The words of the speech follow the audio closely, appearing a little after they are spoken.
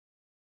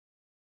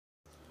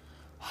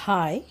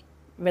Hi,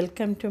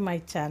 welcome to my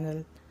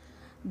channel.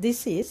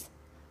 This is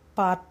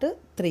part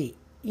 3.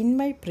 In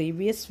my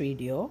previous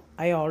video,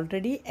 I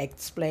already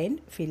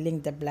explained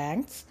filling the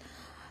blanks,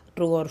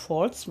 true or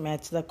false,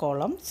 match the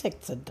columns,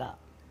 etc.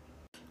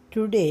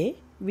 Today,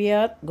 we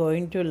are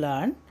going to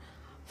learn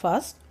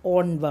first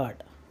one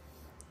word.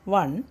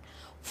 1.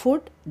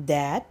 Food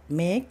that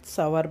makes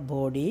our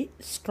body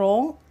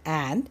strong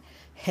and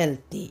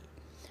healthy.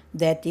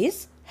 That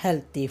is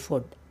healthy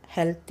food.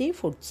 Healthy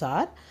foods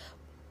are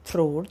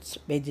fruits,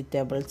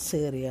 vegetables,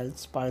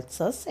 cereals,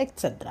 pulses,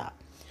 etc.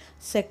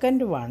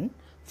 Second one,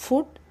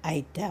 food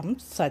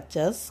items such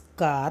as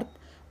curd,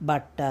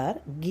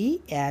 butter,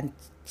 ghee and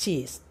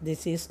cheese.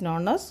 This is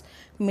known as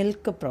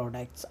milk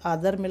products.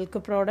 Other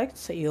milk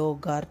products,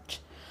 yogurt,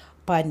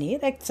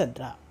 paneer,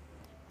 etc.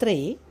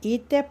 3.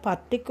 Eat a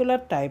particular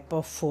type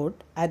of food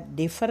at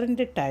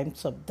different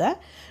times of the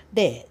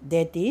day.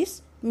 That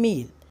is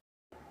meal.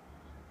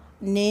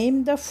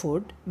 Name the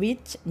food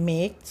which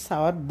makes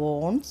our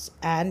bones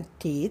and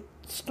teeth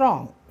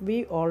strong.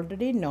 We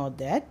already know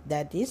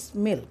that is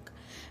milk.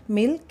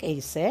 Milk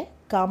is a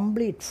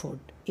complete food.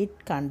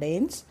 It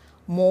contains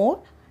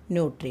more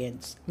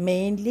nutrients,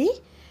 mainly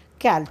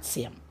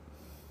calcium.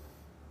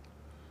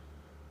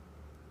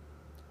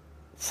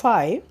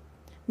 5.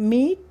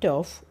 Meat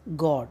of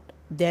God,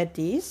 that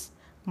is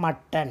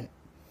mutton.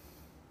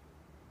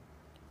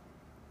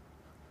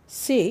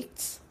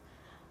 6.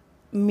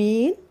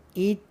 Meal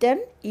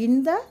eaten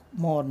in the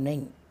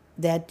morning,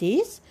 that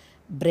is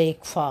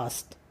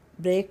breakfast.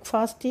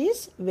 Breakfast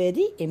is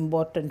very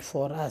important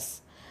for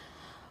us.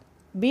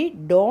 We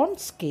don't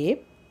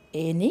skip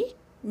any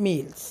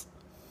meals.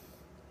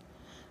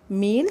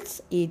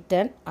 Meals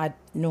eaten at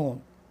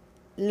noon,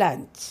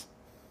 lunch.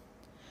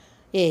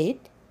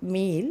 8.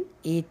 Meal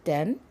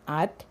eaten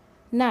at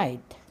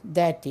night,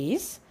 that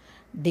is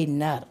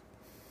dinner.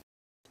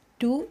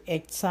 2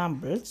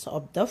 examples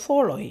of the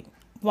following.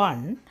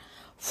 1.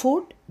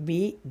 Food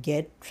we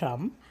get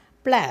from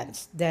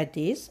plants, that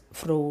is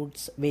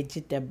fruits,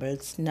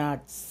 vegetables,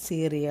 nuts,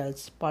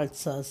 cereals,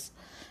 pulses,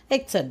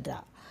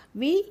 etc.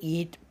 We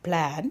eat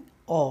plant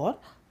or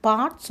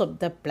parts of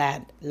the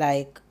plant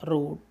like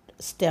root,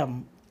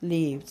 stem,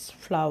 leaves,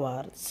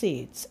 flower,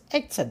 seeds,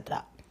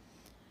 etc.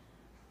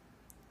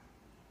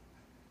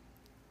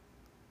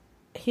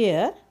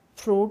 Here,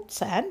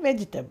 fruits and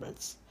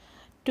vegetables.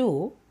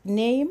 2.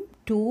 Name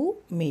 2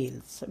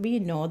 meals. We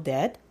know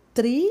that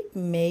 3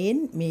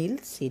 main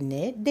meals in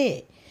a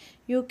day.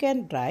 You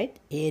can write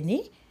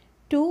any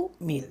 2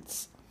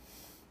 meals.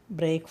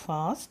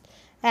 Breakfast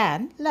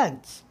and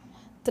lunch.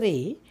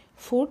 3.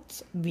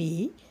 Foods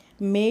we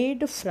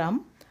made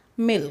from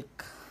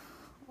milk.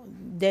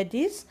 That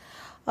is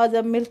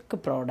the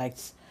milk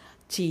products.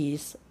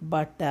 Cheese,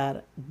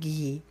 butter,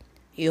 ghee,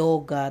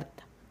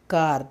 yogurt,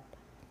 curd,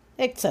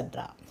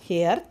 etc.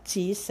 Here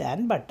cheese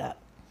and butter.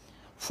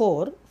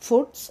 4.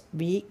 Foods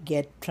we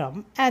get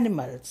from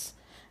animals.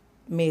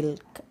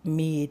 Milk,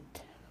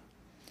 meat,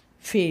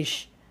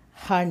 fish,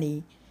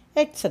 honey,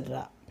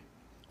 etc.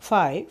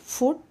 5.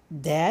 Food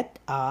that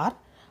are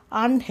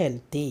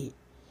unhealthy.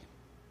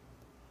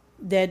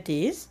 That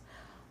is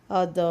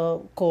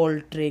the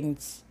cold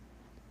drinks,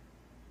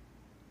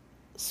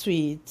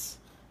 sweets,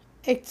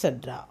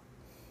 etc.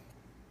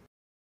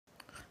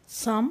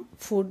 Some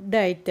food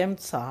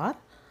items are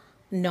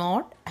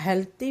not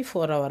healthy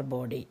for our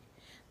body.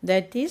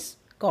 That is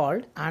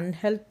called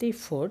unhealthy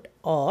food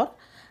or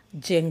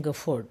junk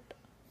food.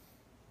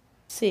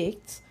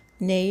 6.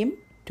 Name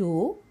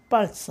 2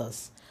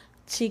 pulses,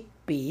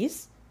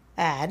 chickpeas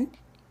and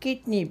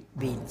kidney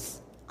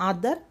beans.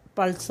 Other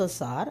pulses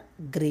are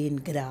green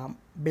gram,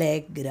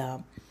 black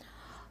gram,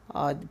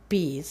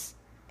 peas,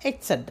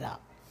 etc.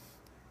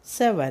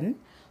 7.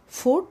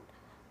 Food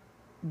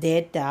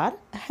that are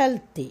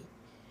healthy.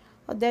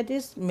 That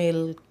is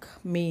milk,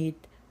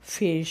 meat,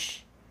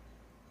 fish,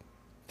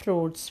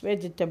 fruits,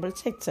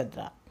 vegetables,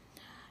 etc.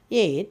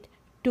 8.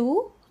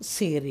 2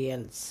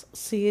 cereals.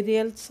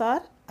 Cereals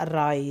are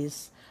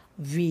rice,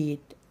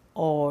 wheat,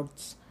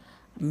 oats,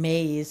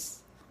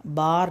 maize,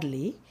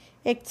 barley,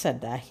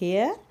 etc.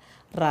 Here,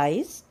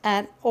 rice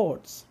and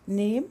oats.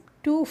 Name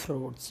 2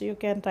 fruits. You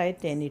can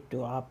write any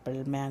 2,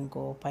 apple,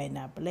 mango,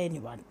 pineapple,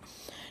 anyone.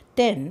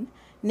 10.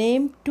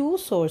 Name 2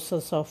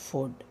 sources of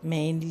food,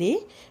 mainly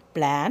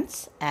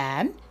plants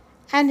and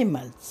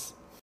animals.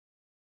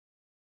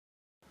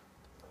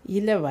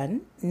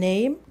 11.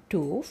 Name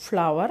 2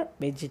 flower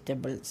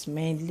vegetables,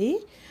 mainly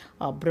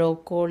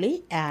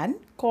broccoli and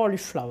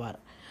cauliflower.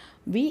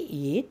 We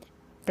eat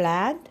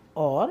plant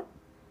or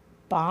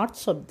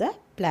parts of the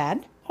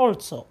plant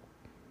also.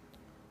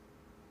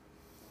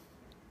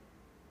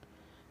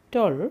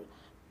 12.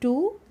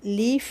 2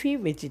 leafy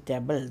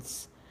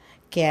vegetables,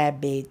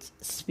 cabbage,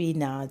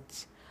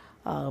 spinach,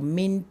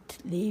 mint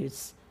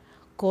leaves,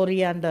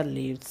 coriander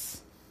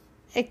leaves,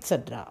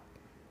 etc.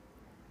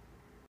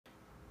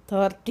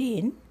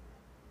 13.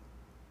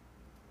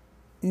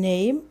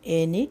 Name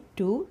any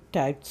 2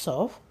 types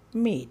of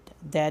meat,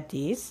 that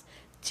is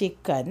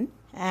chicken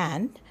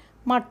and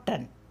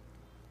mutton.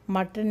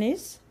 Mutton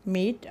is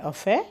meat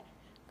of a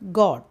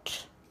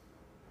goat.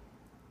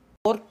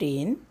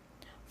 14.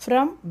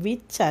 From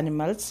which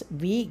animals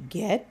we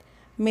get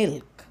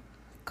milk?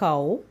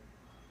 Cow,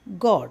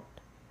 goat.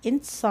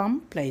 In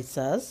some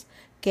places,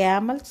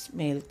 camel's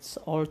milk is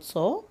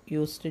also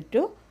used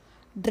to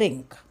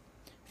drink.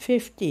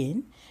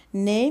 15.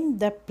 Name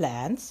the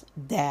plants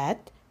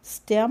that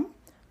stem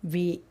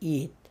we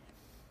eat.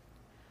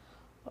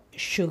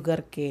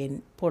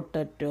 Sugarcane,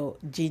 potato,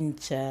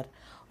 ginger,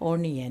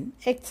 onion,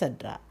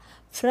 etc.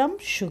 From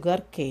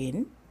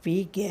sugarcane,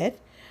 we get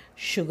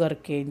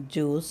sugarcane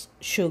juice,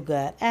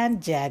 sugar, and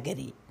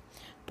jaggery.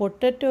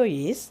 Potato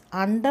is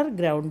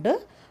underground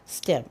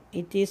stem.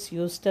 It is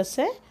used as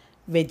a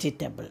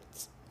vegetable.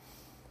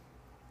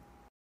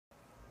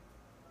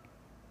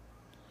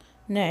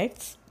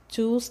 Next,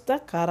 choose the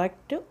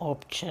correct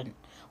option.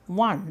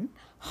 1.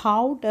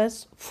 How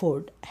does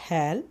food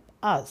help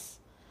us?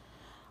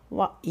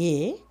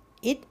 A.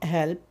 It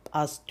helps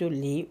us to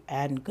live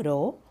and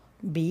grow.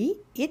 B.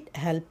 It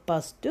helps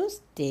us to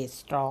stay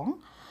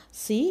strong.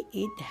 C.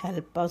 It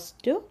helps us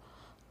to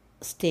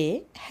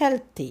stay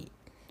healthy.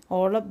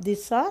 All of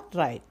these are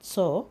right.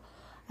 So,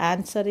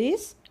 answer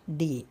is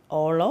D.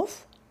 All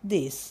of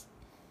these.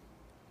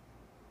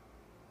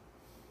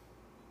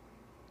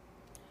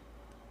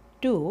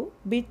 2.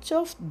 Which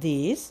of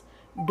these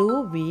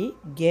do we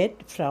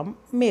get from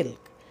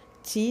milk?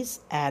 Cheese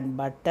and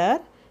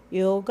butter,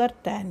 yogurt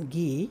and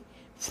ghee,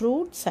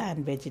 fruits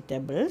and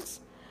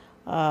vegetables.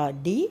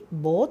 D.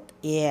 Both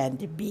A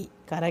and B.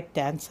 Correct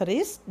answer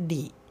is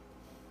D.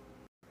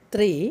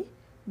 3.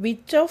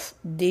 Which of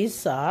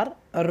these are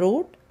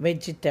root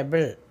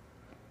vegetable?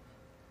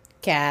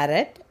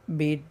 Carrot,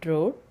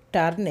 beetroot,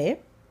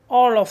 turnip,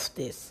 all of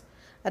this.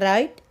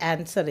 Right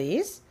answer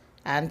is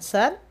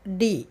answer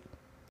D.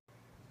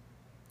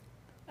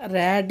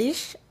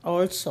 Radish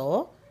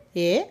also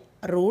a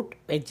root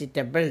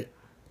vegetable.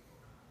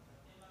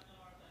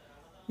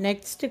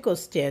 Next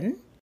question.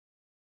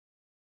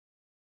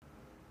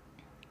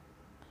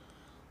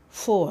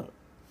 4.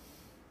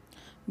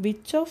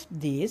 Which of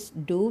these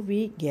do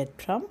we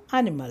get from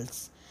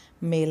animals?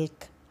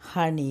 Milk,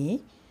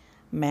 honey,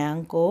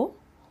 mango.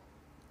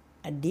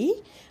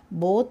 D.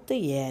 Both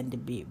A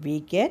and B. We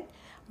get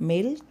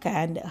milk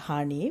and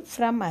honey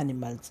from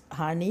animals.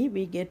 Honey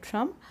we get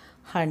from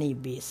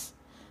honeybees.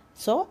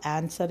 So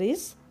answer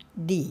is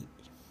D.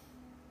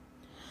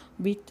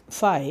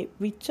 5.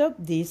 Which of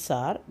these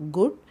are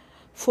good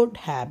food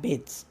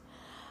habits?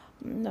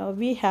 Now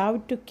we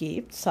have to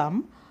keep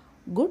some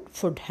good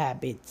food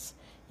habits.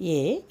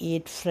 A.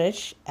 Eat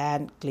fresh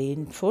and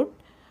clean food.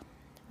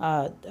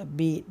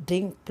 B.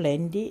 Drink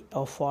plenty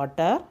of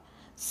water.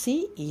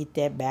 C. Eat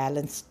a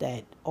balanced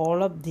diet.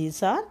 All of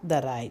these are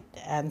the right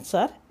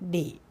answer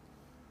D.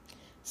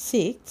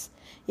 6.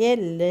 A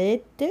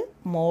late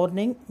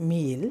morning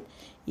meal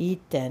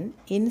eaten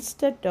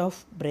instead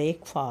of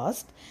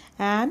breakfast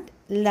and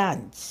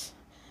lunch.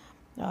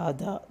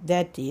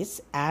 That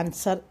is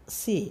answer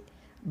C.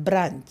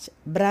 Brunch.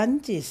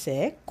 Brunch is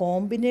a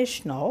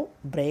combination of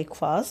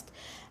breakfast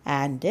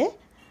and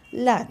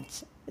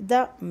lunch.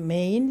 The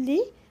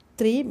mainly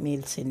 3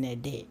 meals in a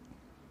day.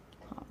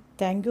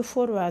 Thank you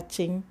for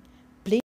watching.